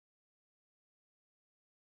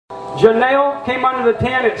Janell came under the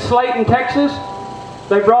tent at Slayton, Texas.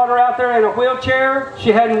 They brought her out there in a wheelchair.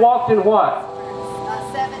 She hadn't walked in what?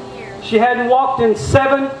 7 years. She hadn't walked in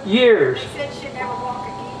 7 years. They said she'd never walk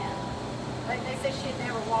again. They said she'd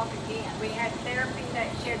never walk again. We had therapy,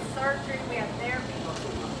 she had surgery, we had therapy.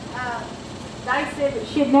 They said that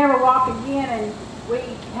she'd never walk again, and we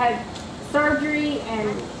had surgery, and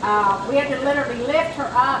we had to literally lift her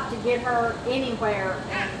up to get her anywhere,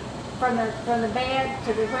 and from the bed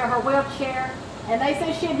to her wheelchair. And they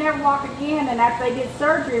said she'd never walk again, and after they did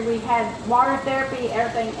surgery, we had water therapy,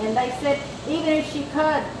 everything, and they said even if she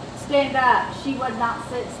could stand up, she would not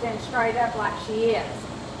stand straight up like she is.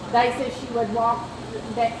 They said she would walk,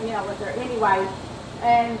 with her anyway.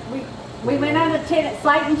 And we went on the tent at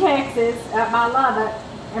Slayton, Texas, I love it,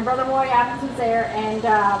 and Brother Roy Ivins was there, and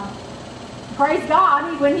praise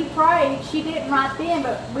God, when he prayed, she didn't right then,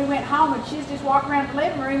 but we went home and she was just walking around the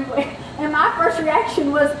living room, and my first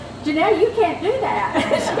reaction was, Janell, you can't do that.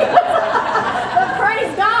 But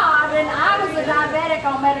praise God, and I was a diabetic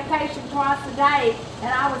on medication twice a day,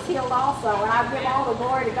 and I was healed also, and I give all the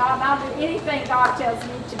glory to God, and I'll do anything God tells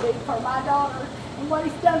me to do for my daughter, and what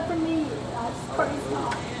He's done for me. I just praise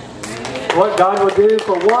God. What God will do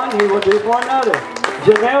for one, He will do for another.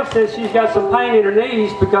 Janell says she's got some pain in her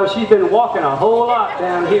knees because she's been walking a whole lot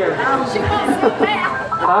down here. She won't sit down.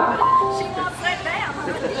 Huh? She won't sit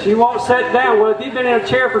down. She won't sit down. Well, if you've been in a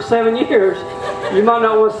chair for 7 years, you might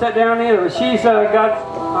not want to sit down either. But she's got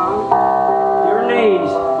your knees.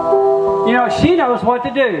 You know, she knows what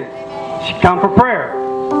to do. She come for prayer.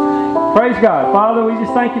 Praise God. Father, we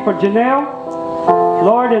just thank you for Janell.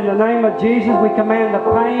 Lord, in the name of Jesus, we command the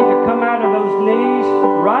pain to come out of those knees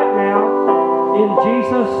right now. In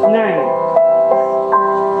Jesus' name.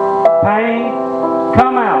 Pain,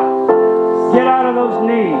 come out. Get out of those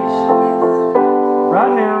knees.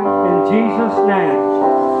 Right now, in Jesus' name.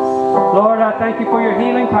 Lord, I thank you for your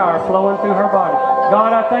healing power flowing through her body.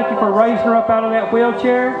 God, I thank you for raising her up out of that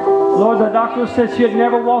wheelchair. Lord, the doctor said she'd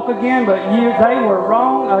never walk again, but they were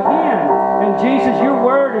wrong again. And Jesus, your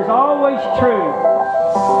word is always true.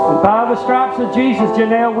 And by the stripes of Jesus,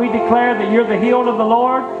 Janell, we declare that you're the healed of the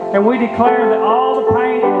Lord, and we declare that all the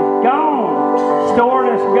pain is gone.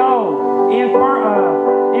 Soreness, go.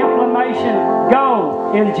 Inflammation,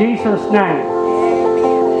 go. In Jesus' name.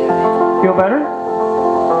 Feel better?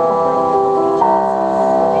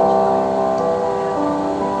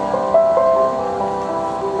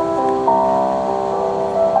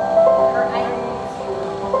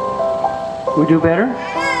 We do better?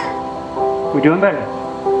 We're doing better.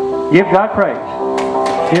 Give God praise.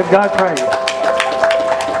 Give God praise.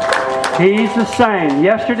 He's the same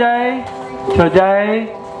yesterday,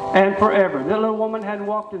 today, and forever. That little woman hadn't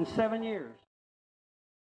walked in 7 years.